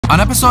On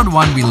episode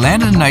 1, we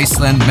landed in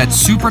Iceland, met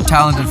super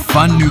talented,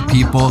 fun new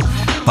people,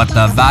 but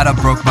the Avada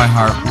broke my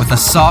heart with a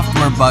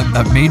software bug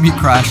that made me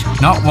crash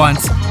not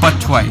once, but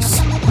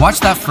twice. Watch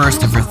that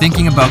first if you're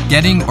thinking about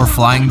getting or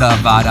flying the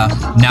Avada.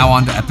 Now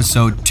on to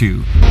episode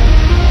 2.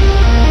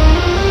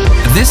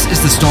 This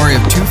is the story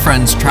of two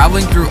friends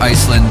traveling through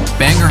Iceland,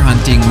 banger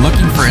hunting,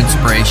 looking for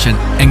inspiration,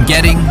 and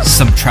getting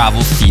some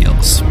travel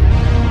feels.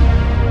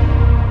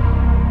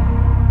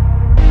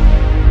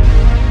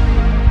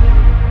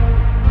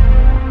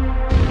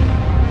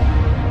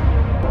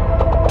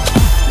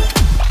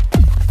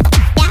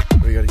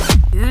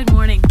 Good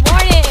morning.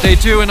 Day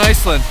 2 in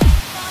Iceland.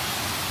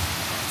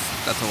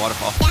 That's a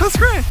waterfall. That's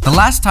great. The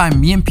last time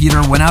me and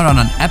Peter went out on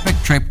an epic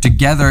trip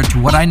together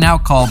to what I now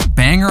call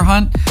banger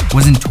hunt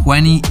was in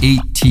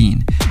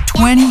 2018.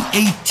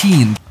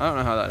 2018. I don't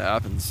know how that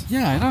happens.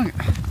 Yeah, I don't.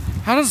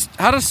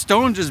 How does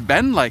stone just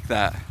bend like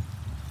that?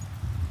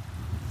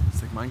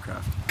 It's like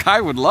Minecraft.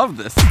 Kai would love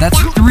this. That's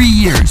 3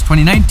 years,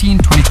 2019,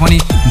 2020,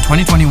 and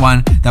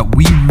 2021, that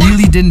we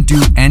really didn't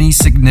do any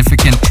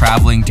significant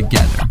traveling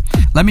together.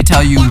 Let me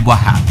tell you what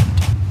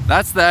happened.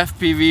 That's the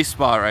FPV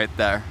spot right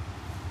there.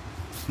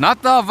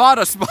 Not the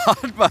Avada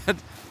spot, but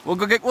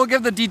we'll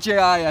give the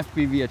DJI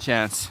FPV a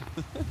chance.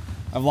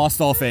 I've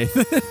lost all faith.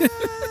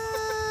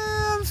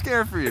 I'm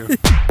scared for you.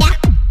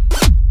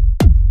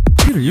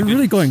 Peter, you're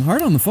really going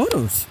hard on the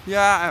photos.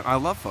 Yeah, I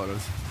love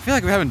photos. I feel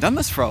like we haven't done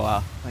this for a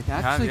while. Like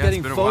actually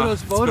getting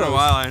photos. It's been a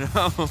while, I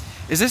know.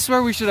 Is this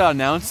where we should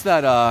announce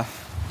that,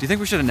 do you think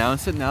we should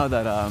announce it now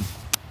that,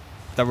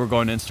 that we're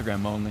going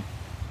Instagram only?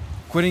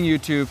 Quitting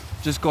YouTube,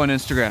 just going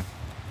Instagram.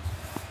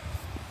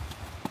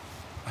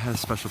 I had a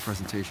special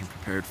presentation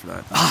prepared for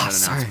that.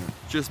 Sorry.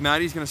 Just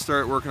Matti's gonna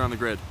start working on the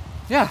grid.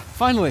 Yeah,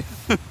 finally.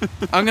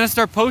 I'm gonna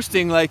start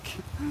posting like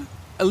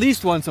at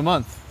least once a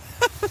month.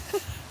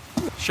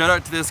 Shout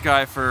out to this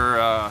guy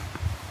for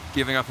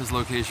giving up his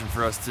location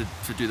for us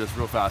to do this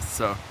real fast.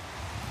 So,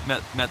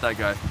 met that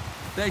guy.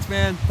 Thanks,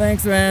 man.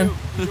 Thanks, man.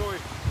 Enjoy.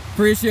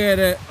 Appreciate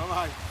it.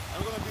 Alright,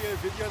 I'm gonna be in a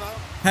video now.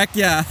 Heck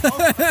yeah. Oh,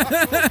 cool.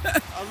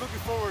 I'm looking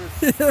forward.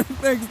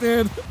 Thanks,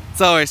 dude.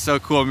 It's always so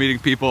cool meeting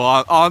people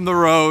on the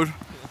road.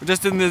 We're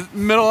just in the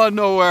middle of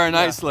nowhere in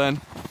Iceland.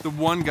 The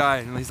one guy,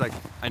 and he's like,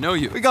 I know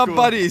you. We got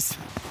buddies.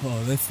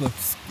 Oh, this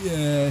looks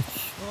sketch.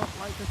 Oh,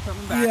 Mike is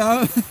coming back.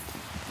 Yeah.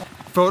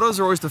 Photos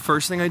are always the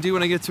first thing I do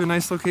when I get to a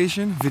nice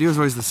location. Video is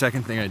always the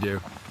second thing I do.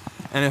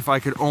 And if I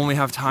could only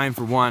have time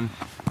for one,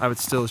 I would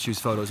still choose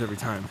photos every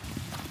time.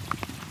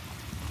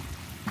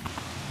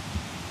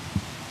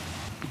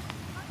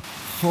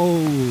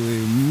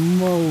 Holy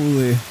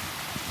moly.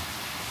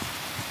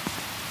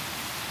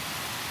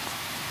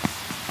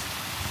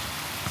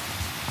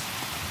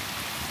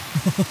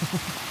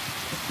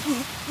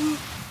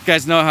 You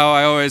guys know how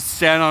I always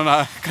stand on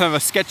a kind of a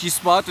sketchy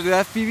spot to do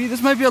FPV?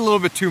 This might be a little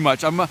bit too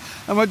much. I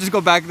might just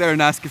go back there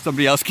and ask if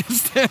somebody else can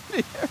stand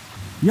here.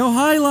 Yo,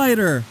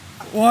 highlighter.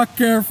 Walk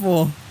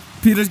careful.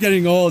 Peter's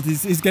getting old.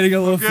 He's getting a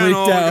little freaked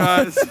old,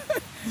 out.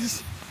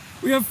 guys.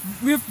 we have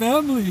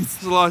families.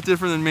 It's a lot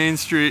different than Main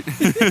Street.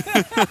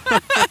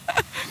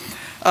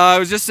 I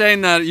was just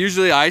saying that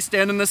usually I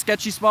stand in the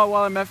sketchy spot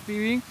while I'm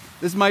FPVing.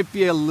 This might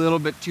be a little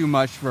bit too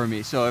much for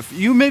me. So if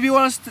you maybe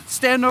want to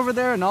stand over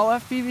there and I'll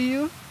FPV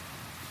you.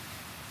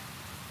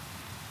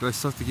 Do I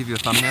still have to give you a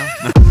thumbnail?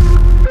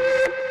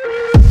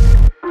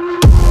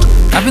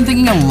 I've been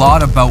thinking a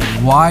lot about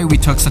why we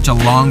took such a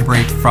long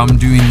break from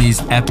doing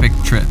these epic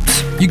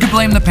trips. You could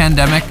blame the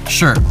pandemic,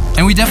 sure.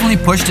 And we definitely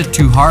pushed it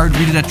too hard.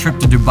 We did a trip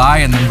to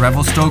Dubai and then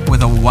Revelstoke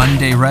with a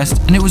one-day rest,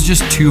 and it was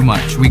just too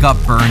much. We got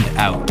burned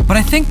out. But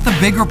I think the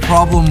bigger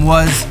problem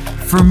was,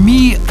 for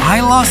me, I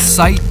lost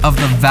sight of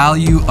the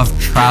value of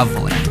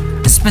traveling.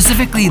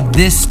 Specifically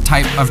this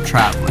type of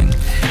traveling.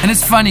 And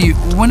it's funny,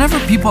 whenever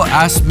people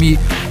ask me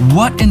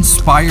what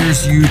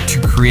inspires you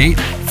to create,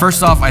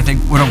 first off, I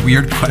think what a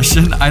weird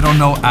question, I don't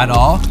know at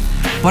all.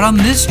 But on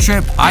this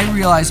trip, I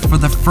realized for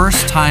the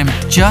first time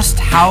just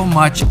how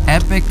much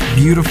epic,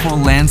 beautiful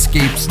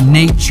landscapes,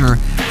 nature,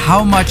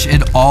 how much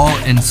it all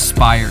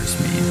inspires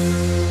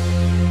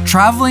me.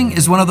 Traveling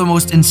is one of the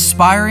most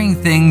inspiring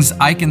things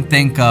I can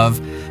think of,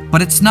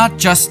 but it's not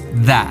just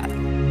that.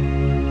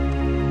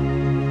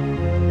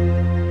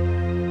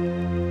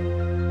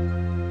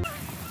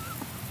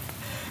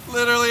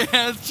 Literally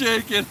hands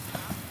shaking.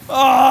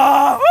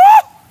 Oh!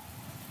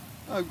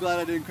 I'm glad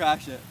I didn't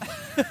crash it.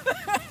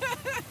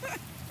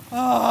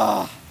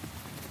 Oh,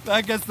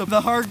 that gets the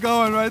heart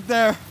going right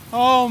there.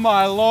 Oh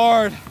my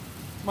lord.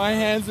 My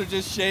hands are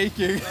just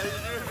shaking.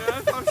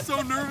 I'm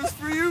so nervous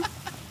for you.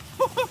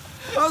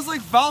 I was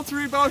like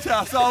Valtteri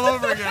Bottas all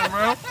over again,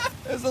 bro.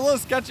 It's a little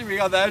sketchy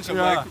being on the edge. I'm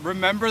like,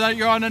 remember that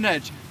you're on an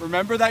edge.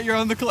 Remember that you're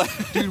on the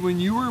cliff. Dude, when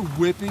you were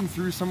whipping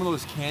through some of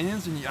those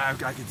canyons and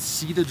I could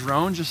see the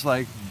drone just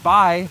like,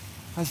 bye.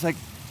 I was like,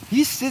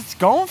 he's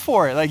going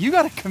for it. Like, you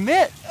got to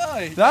commit.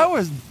 That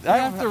was... You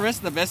have to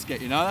risk the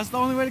biscuit, you know? That's the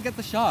only way to get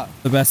the shot.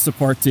 The best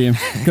support team.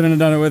 Couldn't have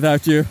done it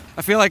without you.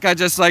 I feel like I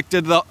just like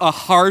did a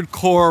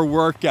hardcore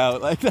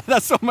workout. Like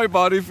that's what my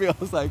body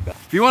feels like.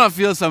 If you want to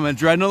feel some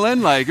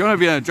adrenaline, like you want to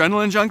be an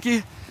adrenaline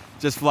junkie,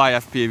 Just fly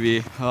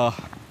FPV. Oh,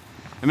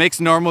 it makes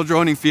normal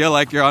droning feel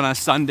like you're on a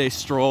Sunday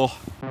stroll.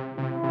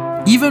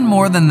 Even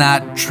more than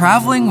that,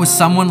 traveling with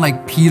someone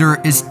like Peter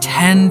is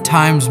 10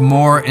 times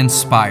more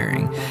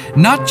inspiring.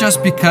 Not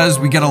just because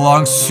we get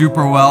along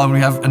super well and we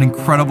have an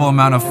incredible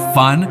amount of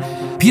fun,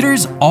 Peter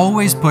is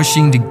always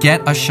pushing to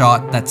get a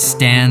shot that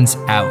stands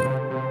out.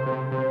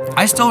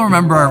 I still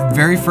remember our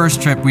very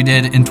first trip we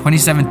did in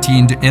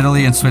 2017 to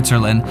Italy and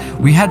Switzerland.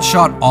 We had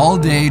shot all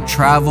day,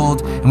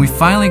 traveled, and we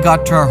finally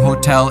got to our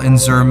hotel in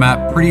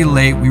Zermatt pretty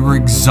late. We were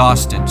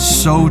exhausted,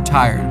 so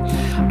tired.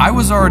 I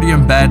was already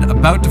in bed,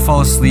 about to fall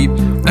asleep,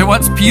 and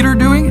what's Peter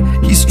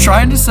doing? He's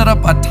trying to set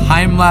up a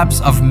time lapse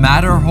of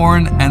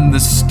Matterhorn and the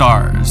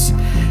stars.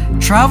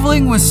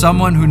 Traveling with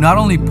someone who not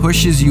only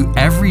pushes you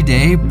every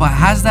day, but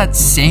has that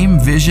same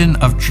vision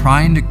of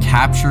trying to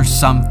capture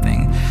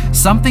something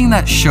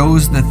that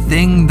shows the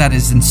thing that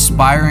is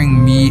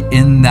inspiring me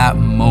in that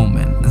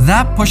moment.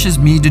 That pushes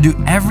me to do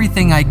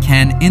everything I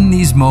can in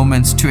these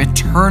moments to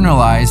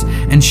eternalize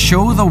and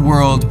show the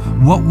world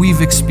what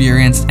we've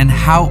experienced and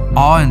how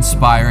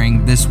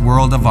awe-inspiring this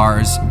world of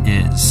ours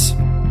is.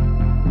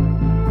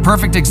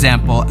 Perfect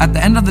example, at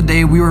the end of the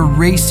day, we were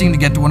racing to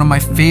get to one of my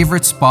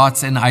favorite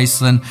spots in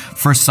Iceland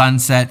for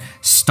sunset,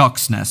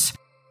 Stuxnes.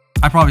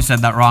 I probably said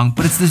that wrong,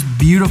 but it's this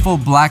beautiful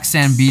black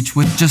sand beach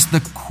with just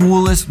the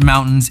coolest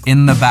mountains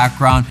in the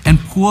background and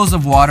pools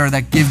of water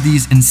that give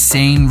these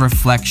insane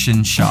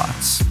reflection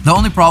shots. The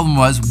only problem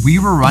was we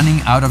were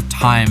running out of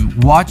time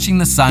watching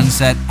the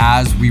sunset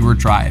as we were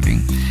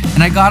driving.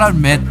 And I gotta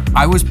admit,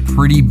 I was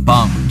pretty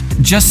bummed.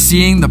 Just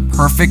seeing the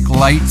perfect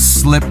light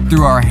slip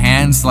through our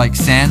hands like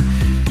sand,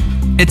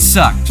 it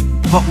sucked.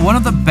 But one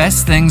of the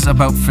best things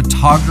about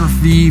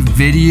photography,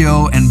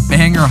 video, and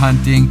banger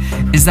hunting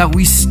is that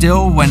we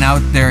still went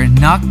out there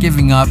not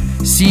giving up,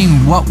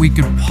 seeing what we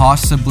could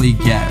possibly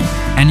get.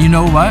 And you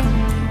know what?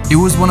 It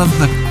was one of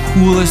the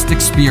coolest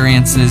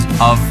experiences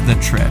of the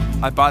trip.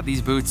 I bought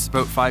these boots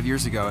about 5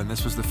 years ago, and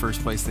this was the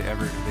first place they've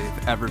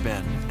ever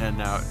been. And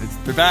now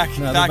they're back,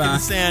 back in the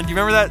sand. Do you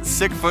remember that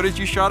sick footage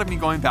you shot of me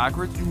going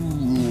backwards?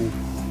 Ooh.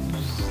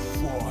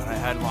 I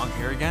had long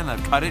hair again.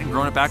 I've cut it and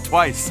grown it back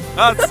twice.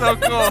 That's so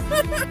cool.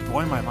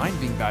 Blowing my mind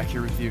being back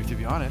here with you, to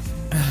be honest.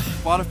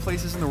 A lot of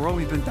places in the world,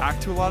 we've been back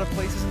to a lot of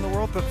places in the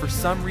world, but for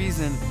some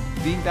reason,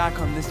 being back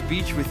on this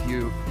beach with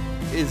you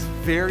is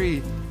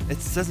very, it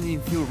doesn't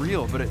even feel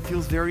real, but it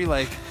feels very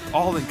like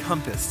all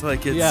encompassed.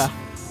 Like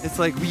it's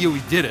like we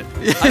did it.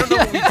 I don't know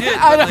what we did.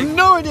 I have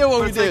no idea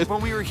what we did. Like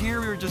when we were here,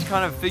 we were just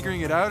kind of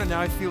figuring it out, and now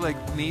I feel like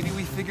maybe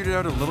we figured it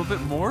out a little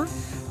bit more.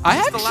 I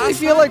actually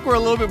feel like we're a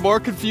little bit more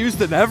confused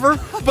than ever,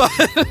 but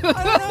I don't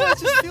know, it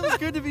just feels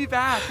good to be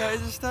back. I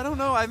don't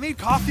know. I made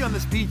coffee on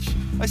this beach.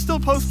 I still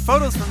post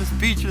photos from this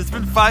beach, and it's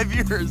been 5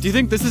 years. Do you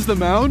think this is the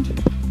mound?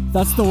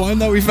 That's the one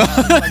that we found.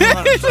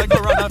 Should I go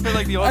run up it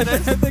like the old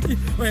days?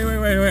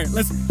 Wait.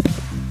 Let's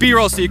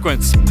B-roll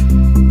sequence.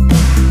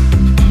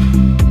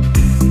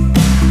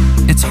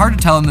 It's hard to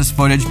tell in this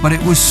footage, but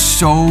it was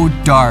so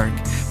dark,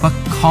 but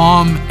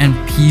calm and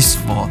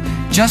peaceful.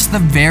 Just the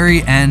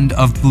very end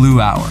of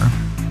Blue Hour.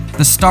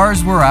 The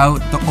stars were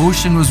out, the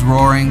ocean was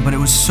roaring, but it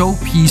was so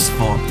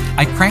peaceful.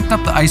 I cranked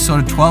up the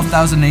ISO to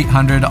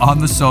 12,800 on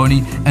the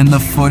Sony, and the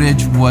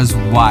footage was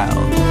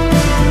wild.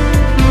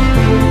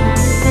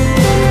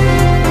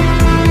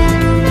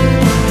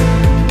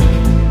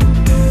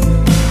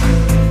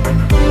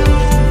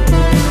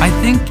 I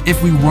think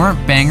if we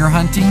weren't banger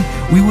hunting,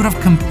 we would have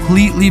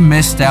completely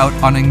missed out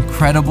on an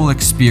incredible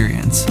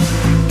experience.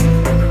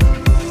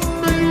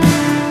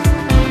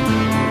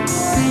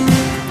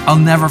 I'll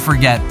never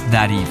forget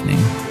that evening.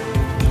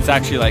 It's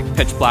actually like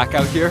pitch black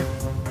out here.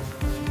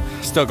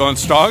 Still going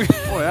strong.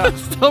 Oh yeah.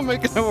 Still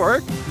making it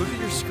work. Look at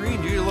your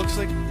screen, dude. It looks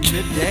like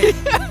midday.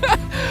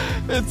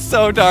 It's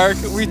so dark.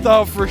 We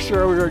thought for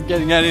sure we weren't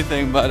getting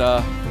anything, but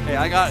hey,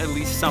 I got at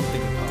least something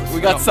to post.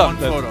 We got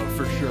something. One photo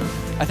for sure.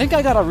 I think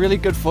I got a really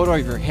good photo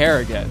of your hair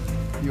again.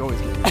 You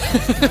always get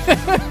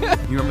it.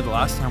 You remember the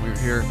last time we were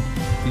here,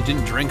 you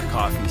didn't drink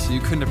coffee, so you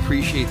couldn't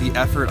appreciate the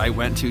effort I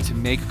went to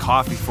make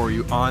coffee for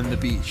you on the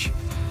beach.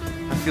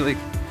 I feel like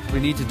we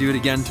need to do it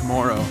again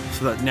tomorrow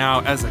so that now,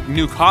 as a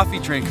new coffee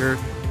drinker,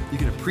 you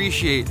can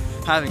appreciate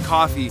having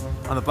coffee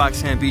on the black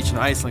sand beach in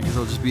Iceland, because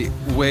it'll just be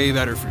way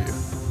better for you.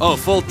 Oh,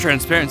 full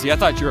transparency. I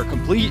thought you were a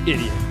complete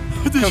idiot.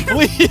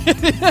 Complete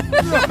idiot.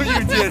 No,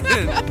 you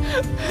didn't.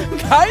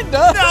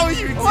 Kinda. No,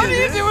 you didn't. What are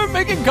you doing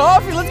making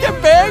coffee? Let's get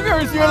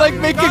bangers. You're like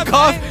making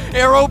coffee,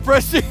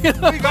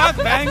 aeropressing. We got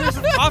bangers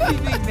of coffee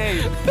being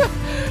made.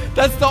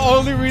 That's the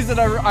only reason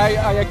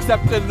I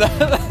accepted the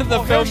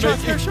film making.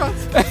 Hair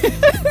shots.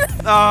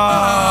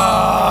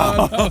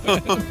 I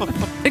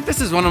think this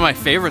is one of my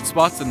favorite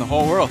spots in the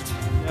whole world.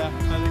 Yeah,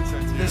 I think so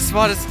too. This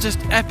spot is just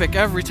epic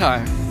every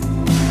time.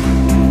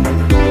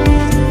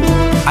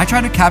 I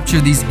try to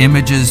capture these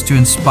images to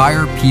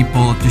inspire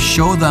people, to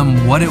show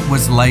them what it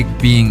was like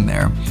being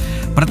there.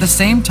 But at the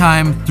same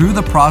time, through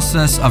the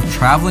process of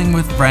traveling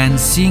with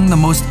friends, seeing the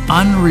most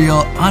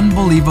unreal,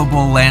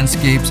 unbelievable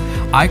landscapes,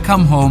 I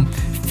come home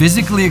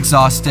physically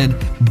exhausted,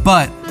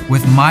 but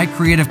with my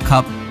creative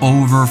cup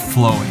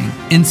overflowing,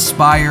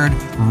 inspired,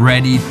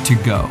 ready to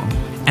go.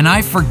 And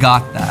I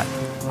forgot that.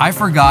 I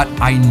forgot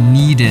I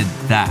needed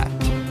that.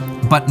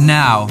 But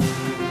now,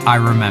 I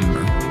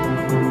remember.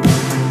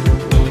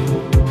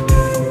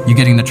 You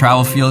getting the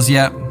travel feels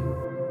yet?